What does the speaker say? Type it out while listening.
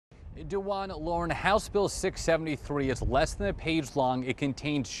Dewan, Lauren, House Bill 673 is less than a page long. It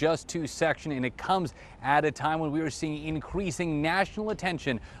contains just 2 sections, and it comes at a time when we are seeing increasing national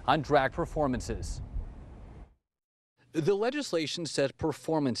attention on drag performances. The legislation says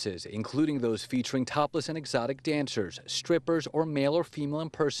performances, including those featuring topless and exotic dancers, strippers, or male or female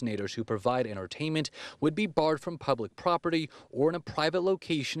impersonators who provide entertainment, would be barred from public property or in a private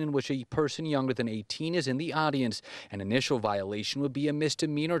location in which a person younger than 18 is in the audience. An initial violation would be a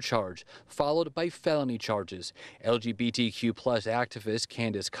misdemeanor charge, followed by felony charges. LGBTQ+ activist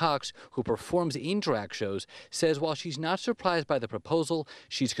Candace Cox, who performs in drag shows, says while she's not surprised by the proposal,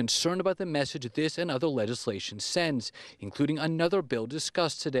 she's concerned about the message this and other legislation sends, including another bill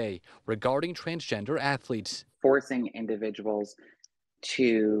discussed today regarding transgender athletes. Forcing individuals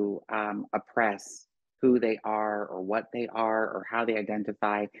to oppress who they are or what they are or how they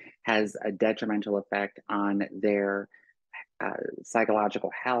identify has a detrimental effect on their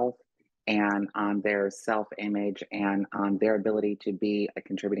psychological health and on their self-image and on their ability to be a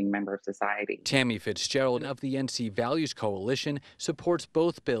contributing member of society. Tammy Fitzgerald of the NC Values Coalition supports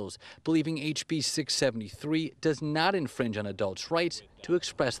both bills, believing HB 673 does not infringe on adults' rights to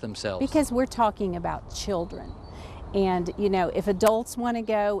express themselves. Because we're talking about children. And, you know, if adults want to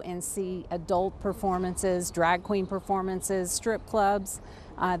go and see adult performances, drag queen performances, strip clubs,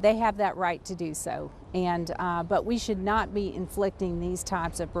 they have that right to do so. And but we should not be inflicting these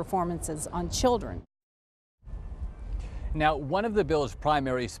types of performances on children. Now, one of the bill's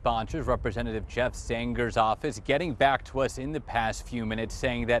primary sponsors, Representative Jeff Sanger's office, getting back to us in the past few minutes,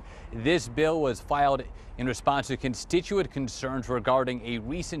 saying that this bill was filed in response to constituent concerns regarding a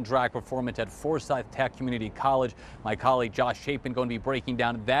recent drag performance at Forsyth Tech Community College. My colleague Josh Chapin going to be breaking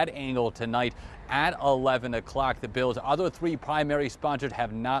down that angle tonight at 11 o'clock. The bill's other 3 primary sponsors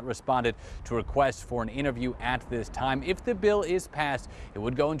have not responded to requests for an interview at this time. If the bill is passed, it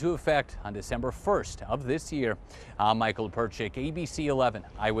would go into effect on December 1st of this year. I'm Michael Perchik, ABC 11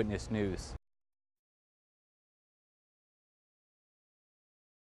 Eyewitness News.